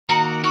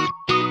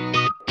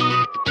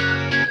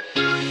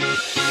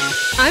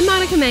I'm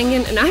Monica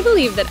Mangan, and I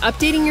believe that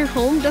updating your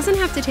home doesn't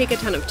have to take a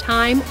ton of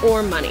time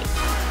or money.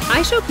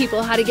 I show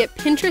people how to get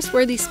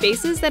Pinterest-worthy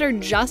spaces that are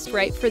just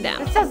right for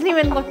them. This doesn't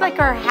even look like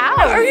our house.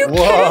 Are you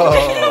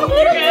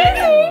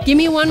kidding? Give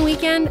me one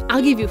weekend,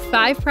 I'll give you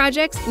 5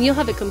 projects, and you'll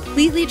have a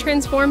completely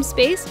transformed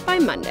space by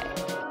Monday.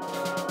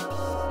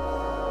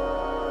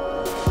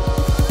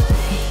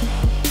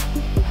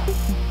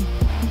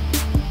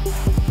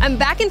 I'm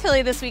back in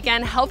Philly this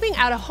weekend helping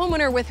out a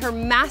homeowner with her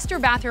master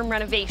bathroom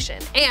renovation.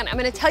 And I'm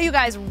gonna tell you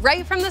guys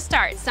right from the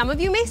start, some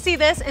of you may see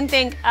this and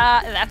think,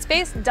 that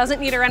space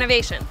doesn't need a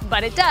renovation,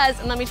 but it does,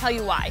 and let me tell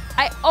you why.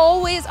 I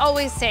always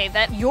say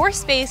that your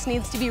space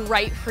needs to be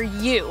right for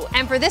you.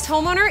 And for this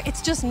homeowner,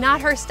 it's just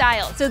not her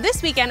style. So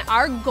this weekend,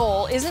 our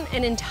goal isn't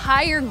an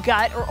entire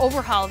gut or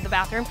overhaul of the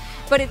bathroom,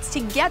 but it's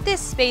to get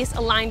this space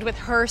aligned with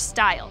her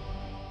style.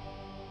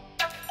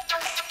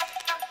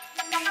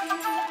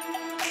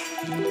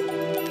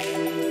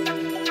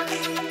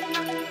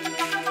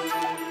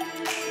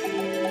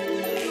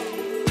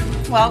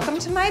 Welcome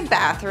to my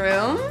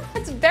bathroom.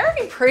 It's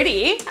very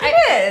pretty.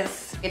 It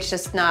is. It's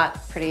just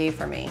not pretty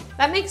for me.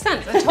 That makes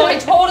sense. I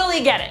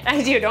totally get it.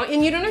 I do.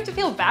 And you don't have to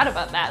feel bad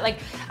about that. Like,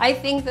 I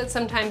think that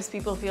sometimes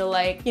people feel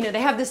like, you know,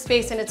 they have this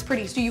space and it's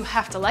pretty, so you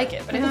have to like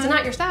it. But if it's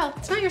not your style,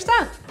 it's not your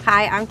style.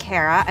 Hi, I'm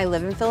Cara. I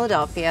live in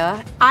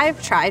Philadelphia.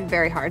 I've tried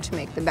very hard to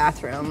make the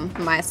bathroom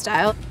my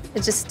style.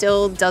 It just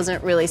still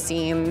doesn't really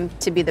seem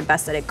to be the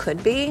best that it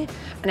could be.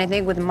 And I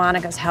think with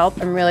Monica's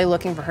help, I'm really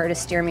looking for her to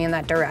steer me in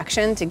that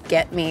direction to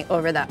get me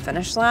over that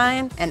finish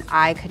line. And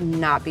I could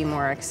not be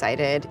more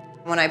excited.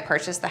 When I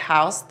purchased the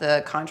house,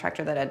 the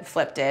contractor that had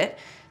flipped it,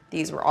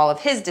 these were all of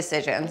his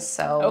decisions,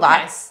 so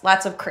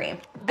lots of cream.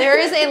 There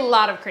is a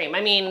lot of cream.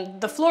 I mean,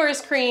 the floor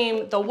is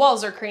cream, the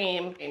walls are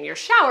cream, and your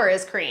shower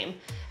is cream.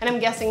 And I'm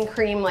guessing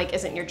cream, like,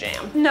 isn't your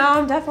jam. No,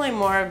 I'm definitely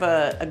more of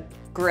a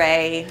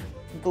gray,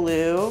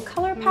 blue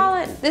color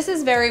palette. This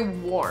is very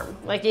warm.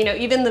 Like, you know,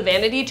 even the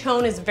vanity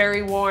tone is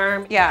very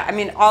warm. Yeah, I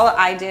mean, all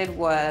I did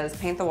was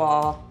paint the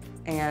wall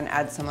and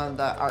add some of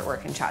the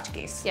artwork and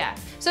tchotchkes. Yeah,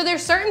 so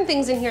there's certain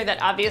things in here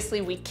that obviously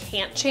we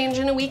can't change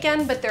in a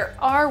weekend, but there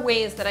are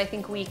ways that I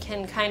think we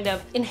can kind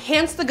of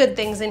enhance the good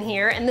things in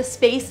here and the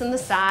space and the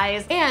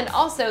size. And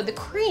also the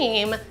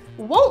cream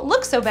won't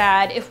look so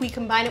bad if we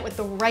combine it with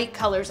the right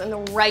colors and the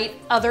right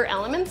other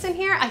elements in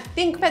here. I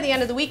think by the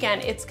end of the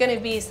weekend, it's gonna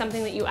be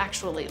something that you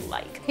actually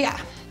like. Yeah.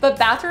 But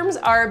bathrooms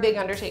are a big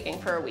undertaking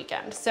for a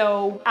weekend.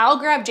 So I'll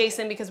grab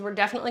Jason because we're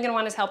definitely gonna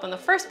want his help on the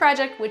first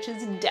project, which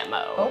is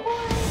demo.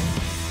 Oh.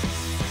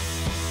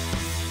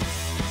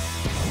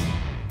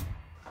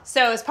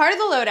 So as part of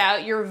the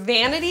loadout, your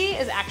vanity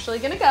is actually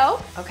gonna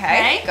go.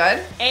 Okay,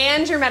 good.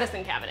 And your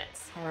medicine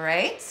cabinets. All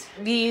right.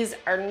 These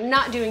are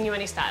not doing you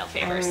any style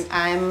favors.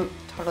 I'm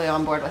totally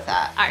on board with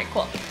that. All right,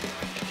 cool.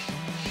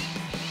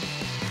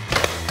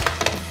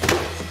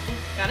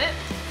 Got it?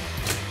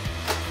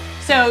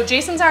 So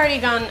Jason's already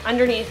gone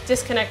underneath,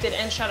 disconnected,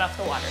 and shut off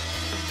the water.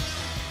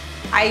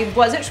 I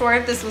wasn't sure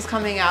if this was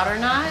coming out or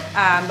not,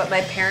 but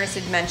my parents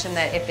had mentioned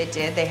that if it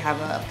did, they have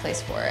a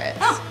place for it.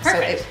 Oh,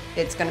 perfect. So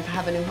it's gonna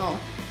have a new home.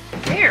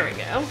 There we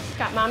go.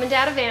 Got mom and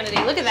dad a vanity.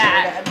 Look at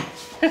that.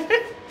 Sure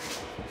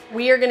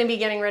We are gonna be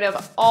getting rid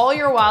of all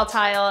your wall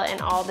tile and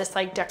all this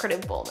like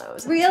decorative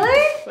bullnose.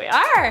 Really? We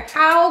are.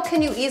 How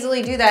can you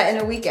easily do that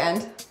in a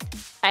weekend?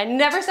 I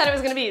never said it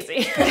was gonna be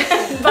easy,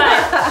 but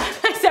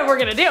I said we're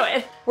gonna do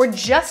it. We're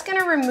just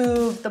gonna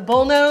remove the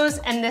bullnose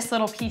and this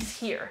little piece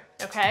here,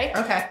 okay?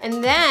 Okay.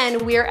 And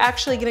then we're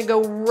actually gonna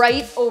go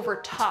right over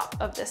top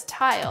of this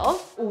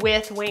tile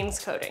with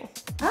wainscoting.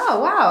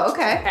 Oh, wow,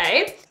 okay.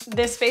 Okay?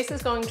 This space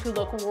is going to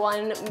look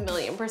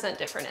 1,000,000%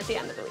 different at the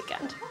end of the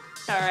weekend.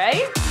 All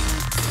right?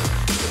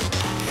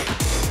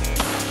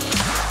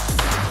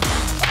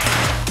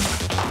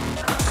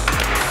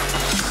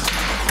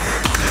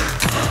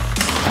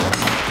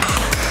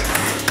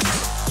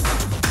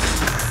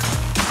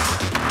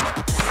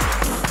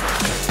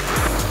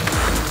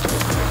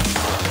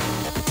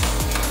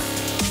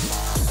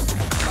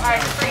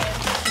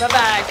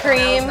 Bye-bye,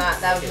 cream.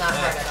 That was not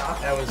hard at all.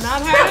 That was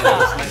Not hard at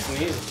all. nice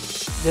and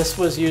easy. This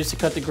was used to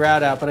cut the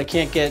grout out, but I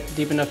can't get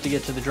deep enough to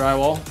get to the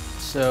drywall.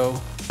 So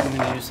I'm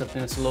gonna use something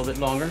that's a little bit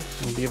longer.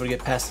 And we'll be able to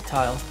get past the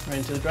tile right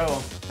into the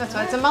drywall. That's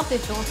why it's a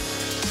multi-tool.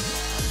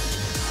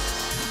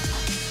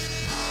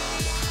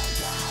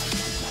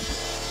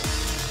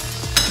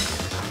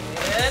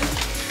 Good.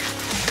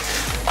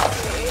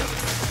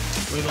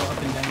 Wiggle up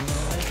and down a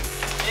little bit.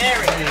 There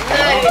we go.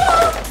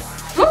 Nice.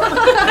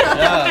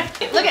 Yeah.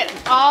 Look at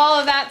all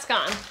of that's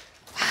gone.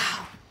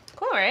 Wow.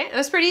 Cool, right? That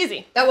was pretty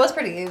easy. That was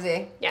pretty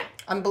easy. Yeah.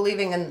 I'm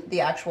believing in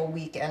the actual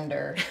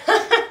weekender.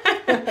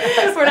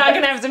 We're not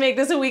gonna have to make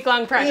this a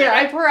week-long project, Yeah.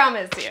 I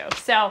promise you.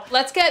 So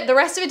let's get the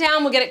rest of it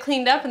down, we'll get it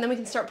cleaned up, and then we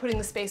can start putting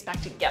the space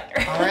back together.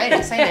 All right,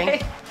 exciting.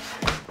 Okay.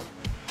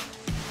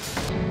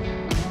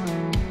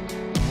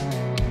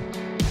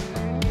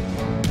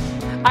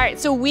 All right,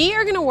 so we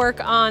are gonna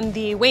work on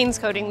the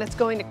wainscoting that's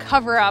going to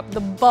cover up the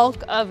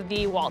bulk of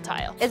the wall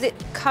tile. Is it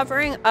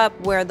covering up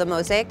where the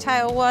mosaic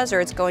tile was, or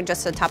it's going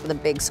just to the top of the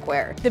big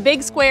square? The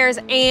big squares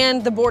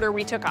and the border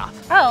we took off.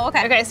 Oh,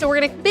 okay. Okay, so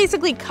we're gonna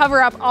basically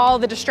cover up all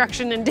the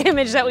destruction and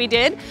damage that we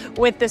did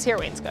with this here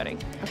wainscoting.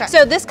 Okay.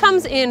 So this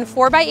comes in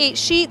 4x8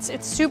 sheets.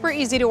 It's super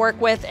easy to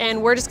work with,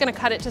 and we're just gonna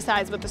cut it to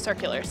size with the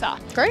circular saw.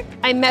 Great.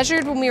 I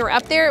measured when we were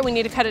up there, we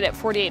need to cut it at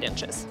 48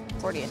 inches.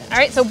 48 inches. All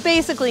right, so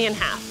basically in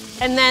half.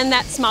 And then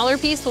that smaller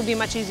piece will be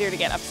much easier to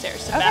get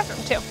upstairs to the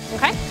bathroom too,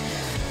 okay?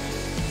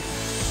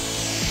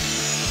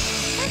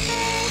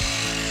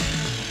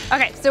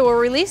 Okay, so we'll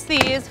release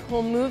these,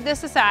 we'll move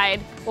this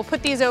aside, we'll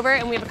put these over,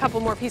 and we have a couple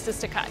more pieces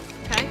to cut,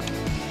 okay?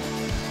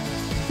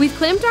 We've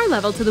clamped our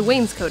level to the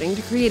wainscoting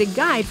to create a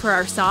guide for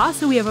our saw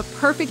so we have a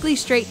perfectly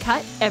straight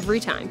cut every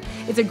time.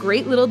 It's a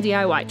great little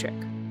DIY trick.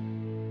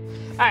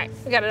 All right,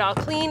 we got it all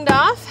cleaned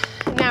off.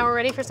 Now we're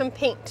ready for some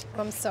paint.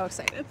 I'm so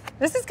excited.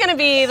 This is gonna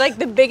be like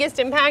the biggest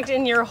impact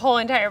in your whole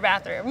entire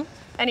bathroom.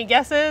 Any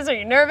guesses? Are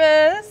you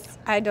nervous?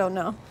 I don't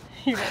know.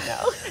 You don't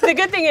know. The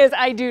good thing is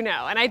I do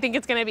know, and I think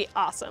it's gonna be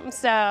awesome.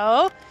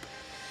 So,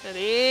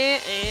 ready,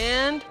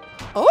 and...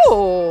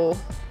 Oh,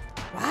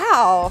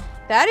 wow.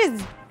 That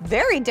is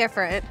very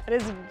different. It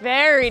is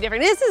very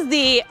different. This is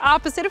the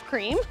opposite of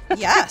cream.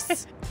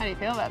 Yes. How do you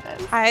feel about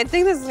this? I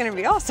think this is gonna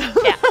be awesome.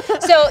 Yeah,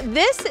 so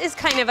this is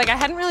kind of like, I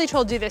hadn't really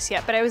told you this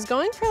yet, but I was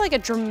going for like a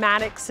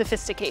dramatic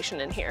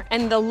sophistication in here.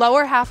 And the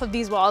lower half of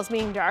these walls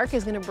being dark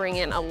is gonna bring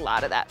in a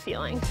lot of that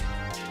feeling.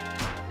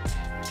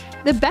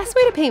 The best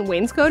way to paint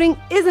wainscoting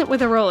isn't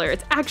with a roller,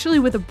 it's actually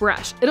with a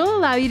brush. It'll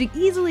allow you to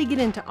easily get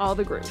into all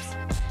the grooves.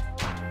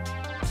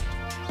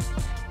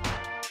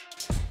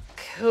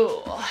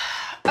 Cool.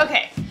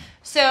 Okay,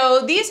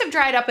 so these have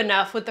dried up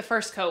enough with the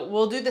first coat.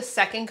 We'll do the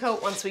second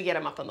coat once we get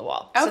them up on the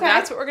wall. Okay. So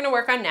that's what we're gonna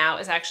work on now,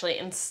 is actually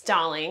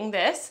installing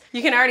this.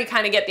 You can already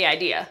kind of get the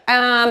idea.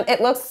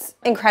 It looks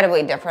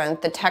incredibly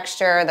different. The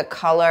texture, the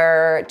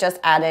color, just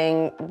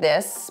adding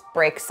this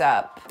breaks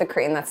up the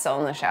cream that's still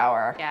in the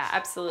shower. Yeah,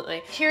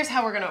 absolutely. Here's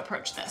how we're gonna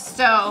approach this.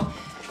 So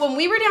when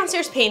we were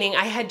downstairs painting,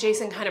 I had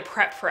Jason kind of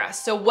prep for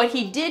us. So what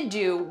he did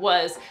do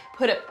was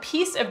put a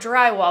piece of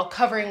drywall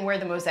covering where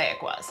the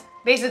mosaic was.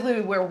 Basically,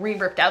 where we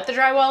ripped out the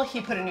drywall,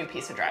 he put a new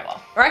piece of drywall.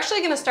 We're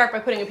actually gonna start by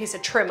putting a piece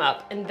of trim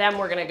up, and then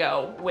we're gonna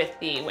go with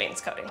the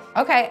wainscoting.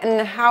 Okay,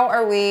 and how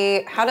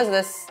does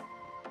this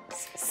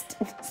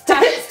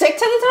stick to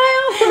the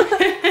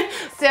tile?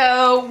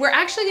 So we're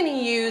actually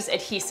gonna use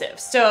adhesive.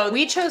 So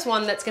we chose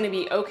one that's gonna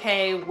be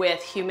okay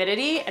with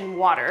humidity and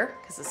water,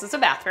 because this is a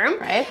bathroom,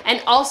 right?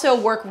 And also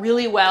work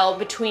really well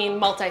between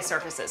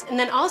multi-surfaces. And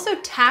then also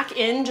tack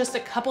in just a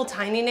couple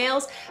tiny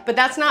nails, but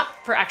that's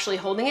not for actually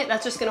holding it,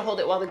 that's just gonna hold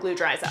it while the glue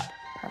dries up.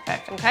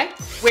 Perfect. Okay?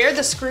 Where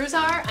the screws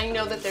are, I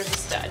know that there's a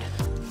stud.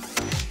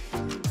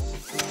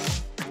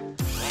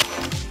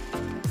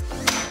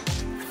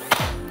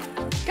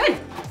 Good.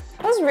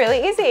 That was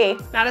really easy.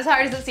 Not as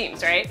hard as it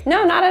seems, right?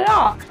 No, not at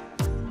all.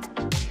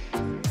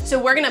 So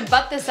we're gonna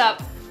butt this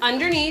up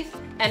underneath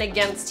and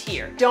against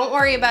here. Don't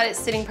worry about it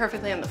sitting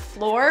perfectly on the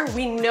floor.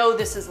 We know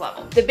this is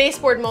level. The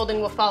baseboard molding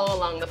will follow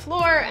along the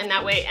floor, and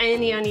that way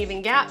any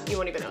uneven gap, you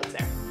won't even know it's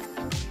there.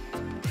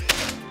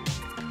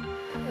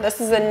 This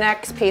is the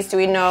next piece. Do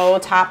we know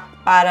top,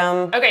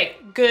 bottom? Okay,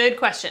 good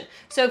question.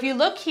 So if you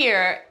look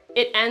here,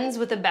 it ends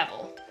with a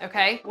bevel,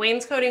 okay?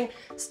 Wainscoting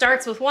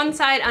starts with one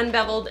side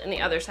unbeveled and the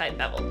other side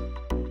beveled.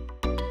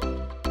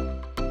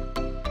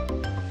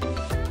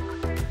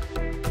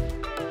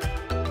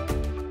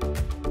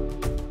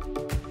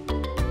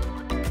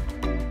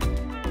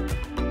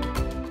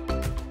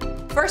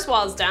 First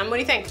wall's done, what do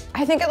you think?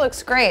 I think it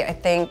looks great. I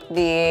think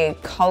the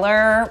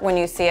color, when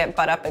you see it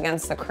butt up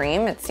against the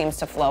cream, it seems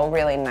to flow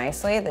really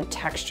nicely. The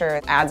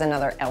texture adds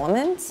another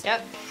element.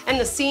 Yep, and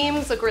the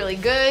seams look really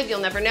good.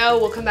 You'll never know.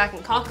 We'll come back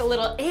and caulk a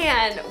little.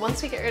 And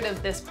once we get rid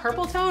of this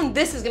purple tone,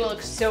 this is gonna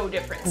look so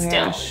different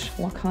still. Gosh,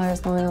 what color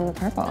is going on the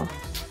purple?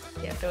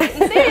 You have to wait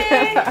and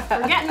see.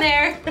 We're getting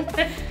there.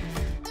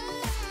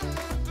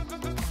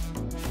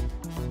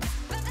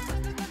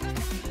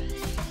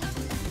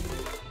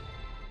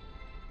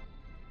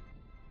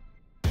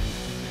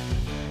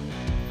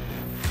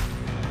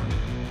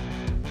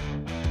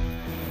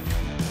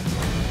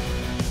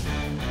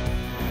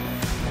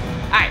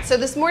 All right, so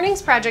this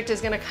morning's project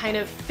is gonna kind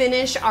of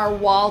finish our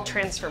wall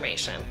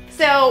transformation.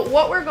 So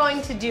what we're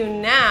going to do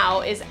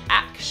now is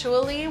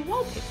actually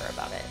wallpaper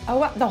above it. Oh,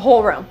 what? The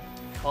whole room.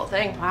 Whole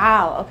thing.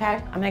 Wow, okay.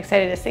 I'm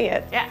excited to see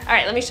it. Yeah, all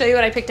right, let me show you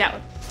what I picked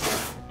out.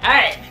 All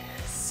right,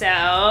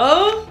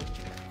 so.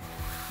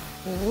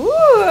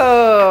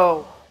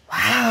 Ooh,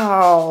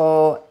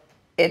 wow.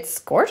 It's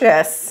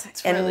gorgeous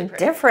It's really and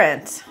pretty.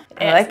 different.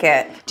 I like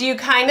it. Do you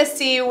kind of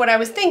see what I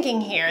was thinking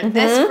here?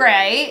 This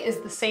gray is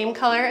the same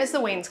color as the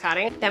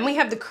wainscoting. Then we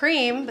have the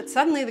cream, but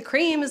suddenly the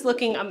cream is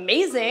looking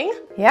amazing.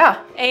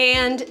 Yeah.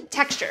 And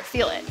texture,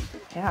 feel it.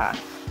 Yeah.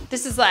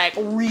 This is like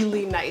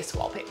really nice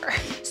wallpaper.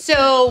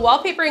 So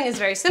wallpapering is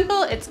very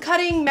simple. It's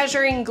cutting,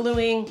 measuring,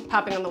 gluing,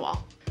 popping on the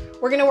wall.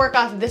 we're gonna work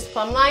off this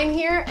plumb line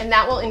here, and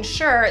that will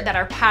ensure that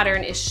our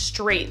pattern is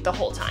straight the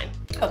whole time.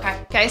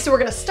 Okay, so we're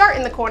gonna start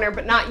in the corner,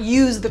 but not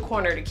use the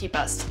corner to keep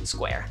us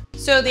square.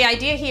 So the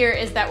idea here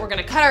is that we're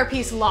gonna cut our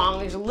piece long.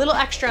 There's a little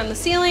extra on the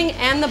ceiling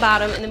and the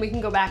bottom, and then we can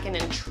go back in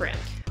and trim.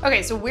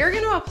 Okay, so we're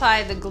gonna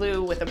apply the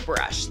glue with a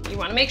brush. You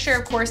wanna make sure,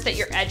 of course, that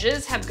your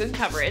edges have good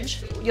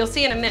coverage. You'll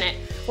see in a minute,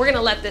 we're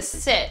gonna let this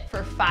sit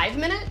for 5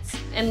 minutes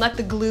and let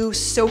the glue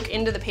soak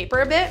into the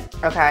paper a bit.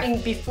 Okay.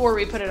 And before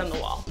we put it on the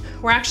wall.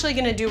 We're actually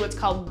gonna do what's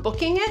called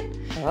booking it.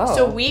 Oh.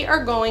 So we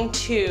are going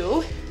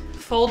to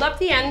fold up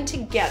the end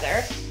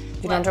together.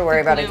 You don't have to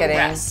worry about it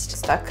getting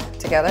stuck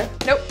together?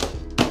 Nope.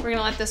 We're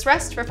gonna let this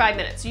rest for 5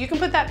 minutes. So you can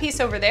put that piece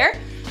over there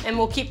and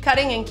we'll keep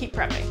cutting and keep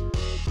prepping.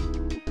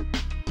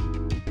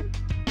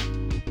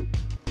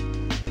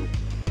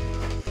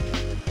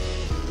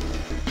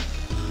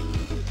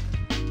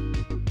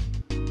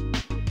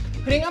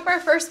 Putting up our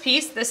first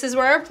piece, this is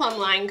where our plumb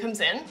line comes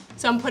in.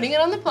 So I'm putting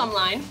it on the plumb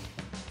line.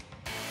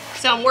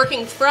 So I'm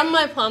working from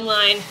my plumb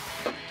line,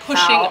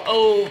 pushing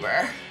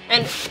over.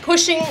 And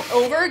pushing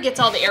over gets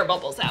all the air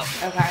bubbles out.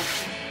 Okay.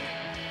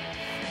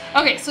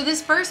 Okay, so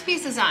this first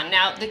piece is on.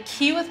 Now, the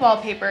key with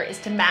wallpaper is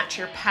to match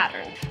your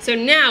pattern. So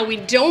now we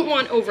don't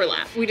want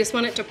overlap. We just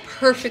want it to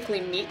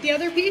perfectly meet the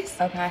other piece.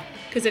 Okay.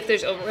 Because if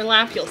there's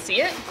overlap, you'll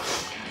see it.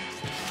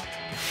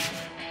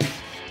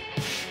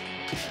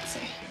 Let's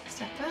see,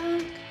 step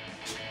back.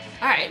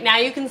 All right, now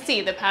you can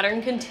see the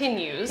pattern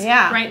continues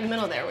right in the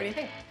middle there. What do you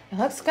think? It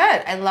looks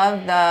good. I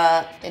love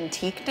the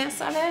antiqueness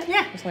of it.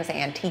 Yeah. I was gonna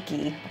say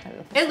antique-y.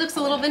 It looks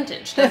a little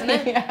vintage, doesn't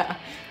it? Yeah.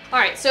 All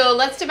right, so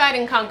let's divide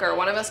and conquer.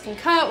 One of us can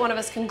cut, one of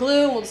us can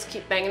glue. We'll just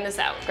keep banging this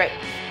out. Great.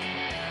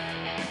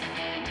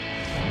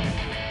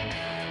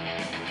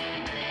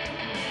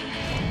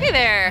 Hey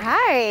there.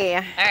 Hi.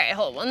 All right,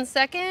 hold 1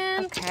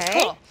 second.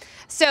 Okay. Cool.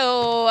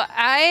 So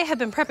I have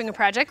been prepping a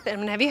project that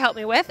I'm gonna have you help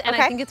me with, and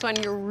I think it's one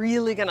you're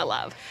really gonna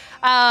love.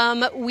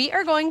 We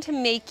are going to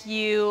make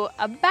you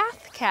a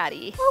bath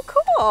caddy. Oh,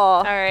 cool.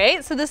 All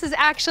right, so this is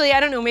actually, I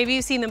don't know, maybe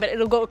you've seen them, but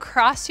it'll go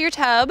across your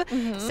tub.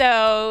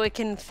 So it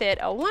can fit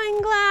a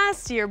wine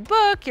glass, your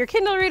book, your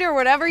Kindle reader,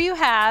 whatever you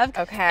have.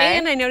 Okay.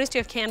 And I noticed you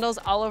have candles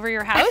all over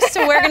your house,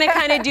 so we're gonna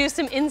kind of do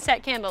some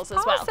inset candles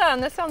as well.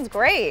 Awesome, this sounds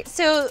great.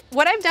 So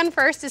what I've done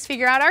first is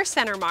figure out our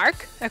center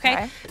mark,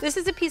 okay? This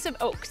is a piece of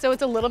oak, so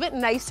it's a little bit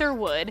nicer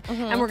wood,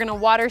 and we're gonna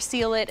water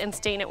seal it and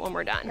stain it when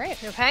we're done.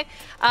 Great. Okay?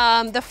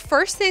 The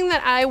first thing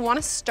that I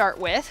wanna start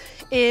with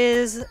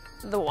is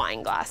the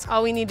wine glass.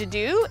 All we need to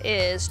do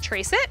is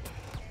trace it.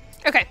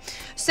 Okay,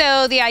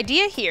 so the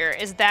idea here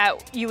is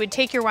that you would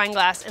take your wine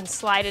glass and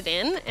slide it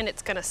in, and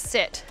it's gonna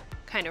sit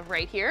kind of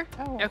right here.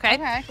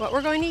 Okay? What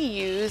we're going to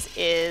use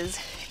is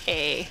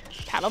a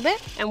paddle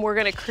bit, and we're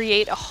gonna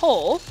create a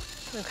hole,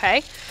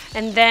 okay?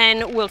 And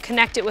then we'll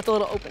connect it with a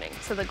little opening.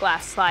 So the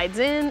glass slides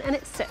in and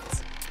it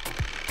sits.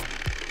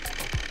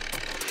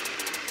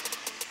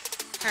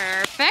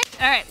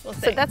 Perfect. All right, we'll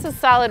see. So that's a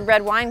solid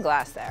red wine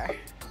glass there.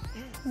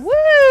 Woo!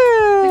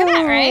 Look at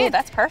that, right?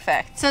 That's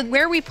perfect. So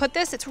where we put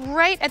this, it's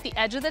right at the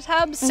edge of the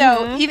tub,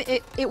 so even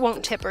it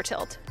won't tip or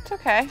tilt. It's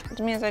okay. It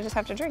means I just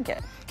have to drink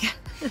it.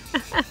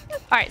 All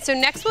right, so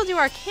next we'll do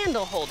our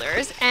candle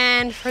holders,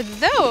 and for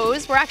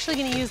those, we're actually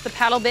gonna use the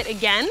paddle bit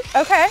again.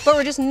 Okay. But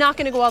we're just not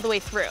gonna go all the way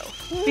through,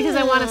 because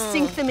I wanna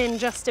sink them in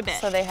just a bit.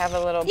 So they have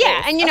a little Yeah,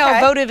 base. and you know, a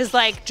votive is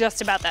like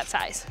just about that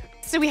size.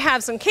 So we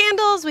have some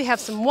candles, we have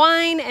some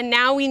wine, and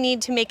now we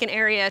need to make an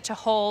area to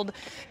hold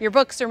your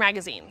books or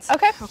magazines.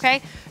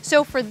 Okay,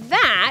 so for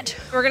that,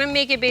 we're gonna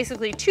make it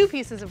basically 2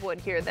 pieces of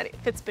wood here that it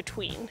fits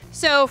between.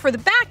 So for the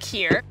back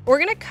here, we're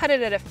gonna cut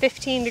it at a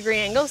 15-degree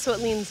angle so it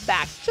leans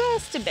back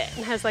just a bit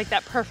and has like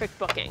that perfect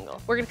book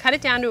angle. We're gonna cut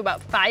it down to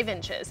about 5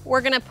 inches.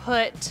 We're gonna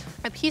put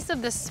a piece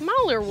of the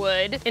smaller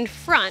wood in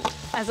front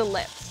as a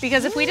lip,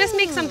 because if we just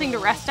make something to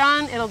rest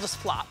on, it'll just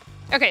flop.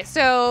 Okay,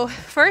 so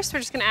first we're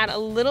just gonna add a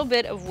little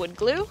bit of wood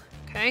glue,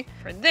 okay?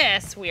 For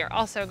this, we are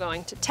also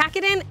going to tack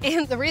it in,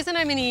 and the reason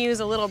I'm gonna use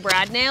a little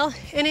brad nail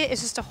in it is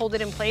just to hold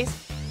it in place.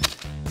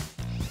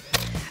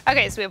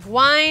 Okay, so we have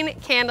wine,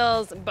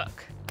 candles,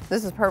 book.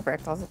 This is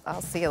perfect.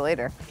 I'll see you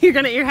later.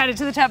 You're headed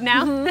to the tub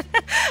now?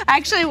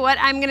 Actually, what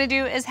I'm gonna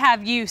do is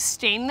have you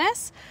stain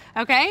this,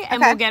 okay?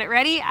 And we'll get it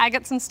ready. I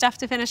got some stuff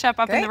to finish up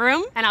in the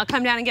room, and I'll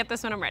come down and get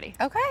this when I'm ready.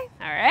 Okay.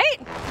 All right.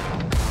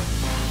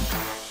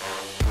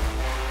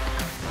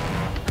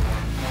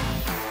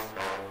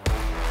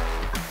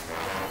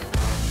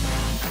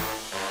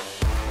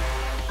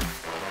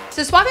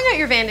 So swapping out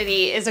your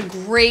vanity is a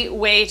great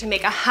way to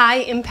make a high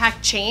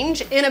impact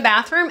change in a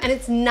bathroom, and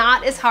it's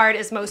not as hard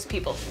as most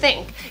people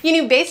think. You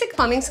need basic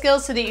plumbing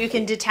skills so that you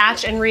can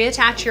detach and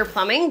reattach your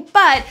plumbing,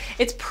 but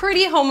it's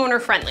pretty homeowner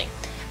friendly.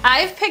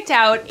 I've picked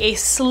out a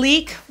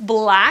sleek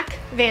black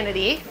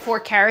vanity for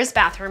Cara's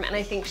bathroom, and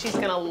I think she's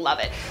gonna love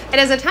it. It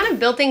has a ton of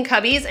built-in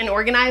cubbies and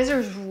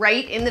organizers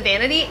right in the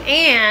vanity,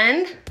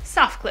 and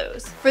soft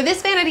close. For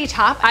this vanity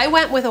top, I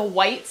went with a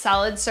white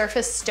solid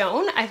surface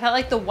stone. I felt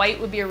like the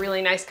white would be a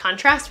really nice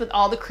contrast with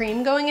all the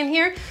cream going in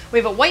here. We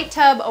have a white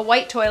tub, a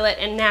white toilet,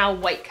 and now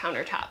white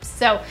countertops.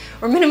 So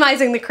we're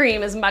minimizing the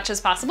cream as much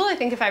as possible. I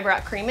think if I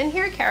brought cream in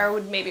here, Cara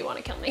would maybe want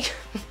to kill me.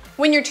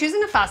 When you're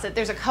choosing a faucet,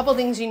 there's a couple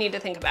things you need to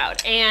think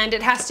about, and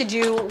it has to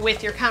do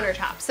with your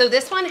countertop. So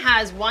this one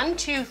has 1,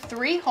 2,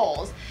 3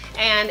 holes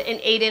and an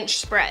 8-inch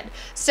spread.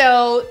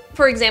 So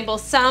for example,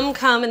 some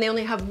come and they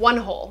only have 1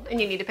 hole and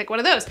you need to pick one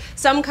of those.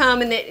 Some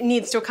come and it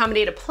needs to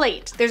accommodate a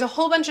plate. There's a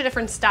whole bunch of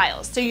different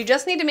styles. So you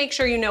just need to make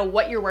sure you know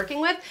what you're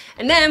working with.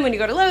 And then when you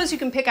go to Lowe's, you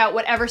can pick out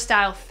whatever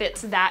style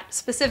fits that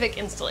specific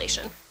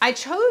installation. I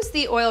chose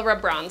the oil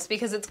rub bronze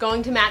because it's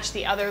going to match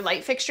the other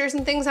light fixtures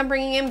and things I'm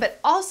bringing in, but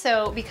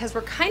also because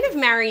we're kind of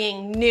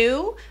marrying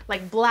new,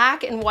 like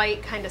black and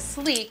white, kind of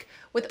sleek,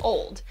 with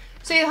old.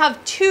 So you'll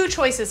have 2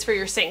 choices for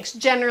your sinks,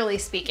 generally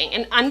speaking,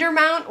 an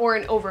undermount or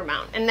an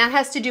overmount. And that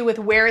has to do with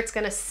where it's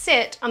gonna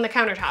sit on the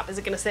countertop. Is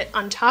it gonna sit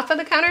on top of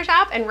the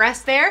countertop and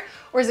rest there?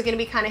 Or is it gonna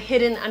be kind of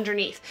hidden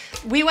underneath?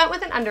 We went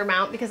with an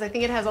undermount because I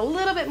think it has a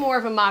little bit more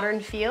of a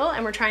modern feel,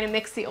 and we're trying to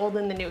mix the old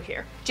and the new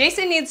here.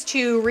 Jason needs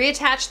to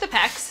reattach the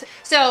PEX.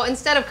 So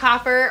instead of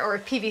copper or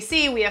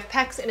PVC, we have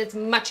PEX, and it's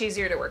much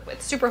easier to work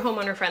with. Super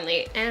homeowner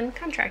friendly and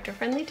contractor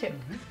friendly too.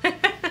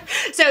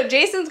 So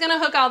Jason's gonna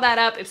hook all that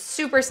up. It's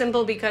super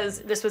simple because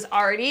this was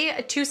already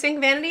a 2-sink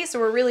vanity, so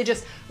we're really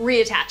just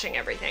reattaching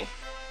everything.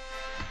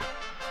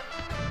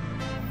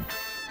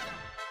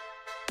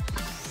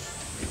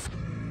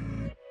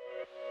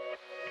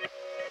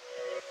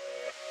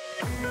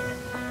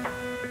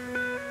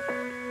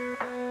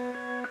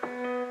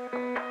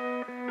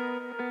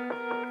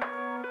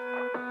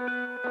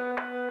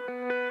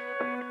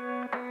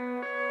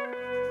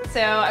 So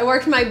I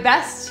worked my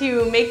best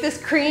to make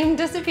this cream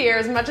disappear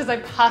as much as I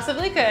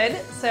possibly could.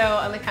 So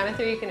on the count of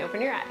 3, you can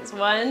open your eyes.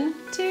 1,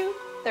 2,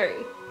 3.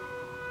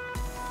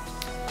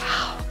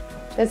 Wow,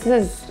 this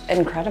is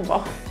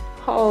incredible.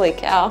 Holy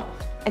cow,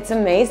 it's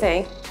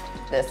amazing.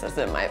 This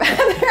isn't my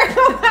bathroom.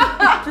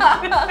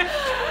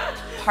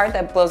 The part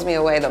that blows me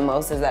away the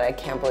most is that I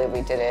can't believe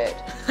we did it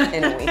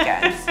in a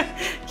weekend.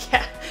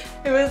 Yeah.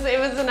 It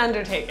was an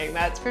undertaking,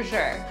 that's for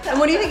sure. And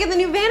what do you think of the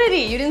new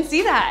vanity? You didn't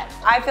see that.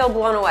 I feel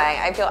blown away.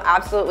 I feel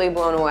absolutely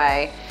blown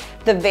away.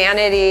 The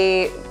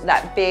vanity,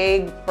 that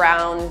big,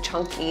 brown,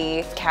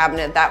 chunky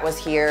cabinet that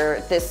was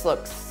here, this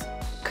looks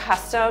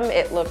custom.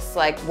 It looks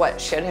like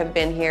what should have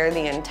been here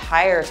the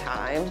entire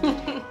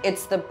time.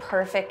 It's the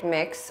perfect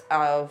mix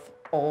of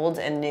old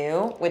and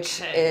new,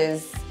 which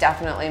is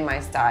definitely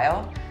my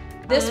style.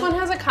 This one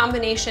has a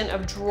combination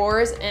of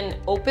drawers and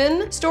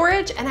open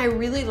storage, and I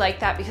really like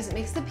that because it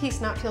makes the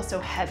piece not feel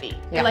so heavy.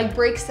 Yeah. It like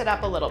breaks it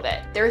up a little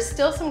bit. There is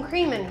still some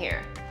cream in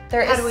here.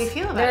 How do we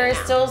feel about it There is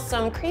now? still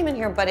some cream in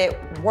here, but it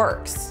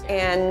works.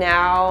 And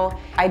now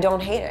I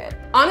don't hate it.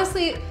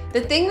 Honestly,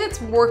 the thing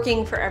that's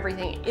working for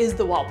everything is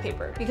the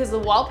wallpaper, because the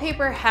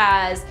wallpaper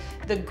has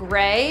the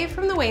gray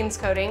from the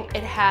wainscoting,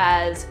 it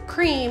has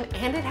cream,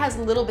 and it has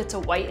little bits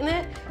of white in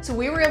it. So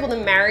we were able to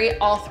marry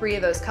all 3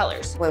 of those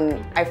colors.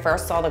 When I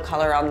first saw the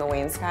color on the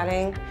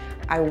wainscoting,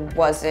 I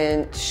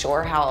wasn't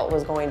sure how it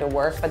was going to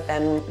work, but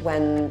then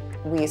when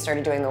we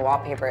started doing the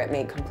wallpaper, it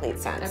made complete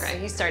sense.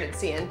 Okay, you started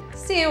seeing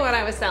what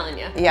I was selling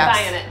you, Yes.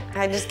 buying it.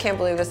 I just can't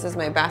believe this is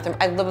my bathroom.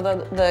 I love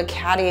the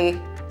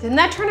caddy. Didn't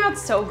that turn out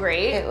so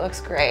great? It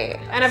looks great.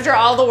 And after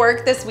all the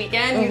work this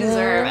weekend, you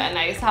deserve a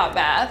nice hot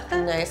bath.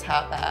 A nice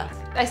hot bath.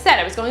 I said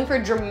I was going for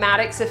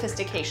dramatic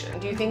sophistication. How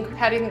do you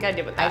think I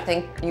did with that? I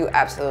think you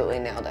absolutely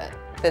nailed it.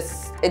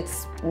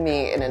 It's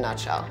me in a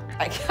nutshell.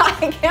 I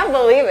can't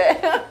believe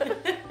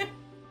it.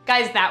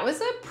 Guys, that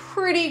was a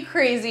pretty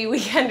crazy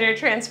weekender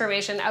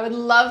transformation. I would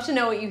love to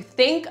know what you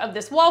think of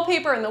this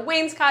wallpaper and the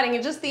wainscoting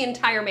and just the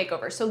entire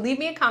makeover. So leave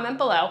me a comment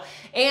below.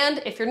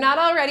 And if you're not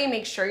already,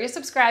 make sure you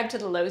subscribe to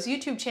the Lowe's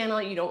YouTube channel.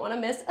 You don't want to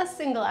miss a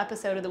single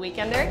episode of The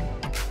Weekender.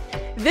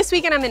 This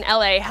weekend I'm in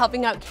LA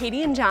helping out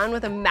Katie and John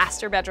with a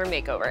master bedroom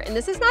makeover. And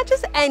this is not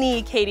just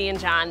any Katie and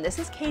John, this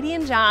is Katie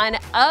and John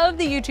of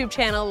the YouTube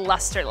channel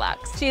Luster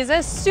Lux. She is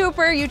a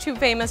super YouTube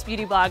famous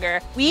beauty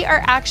blogger. We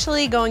are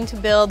actually going to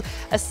build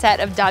a set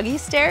of doggy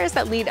stairs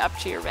that lead up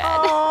to your bed.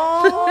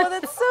 Oh,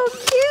 that's so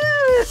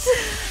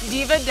cute.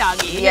 Diva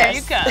doggy, Yes.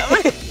 here you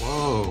come.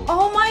 Whoa.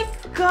 Oh my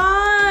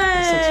God.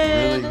 This looks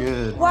really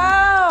good.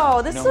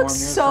 Wow, this No looks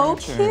more so mirror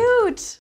furniture. cute.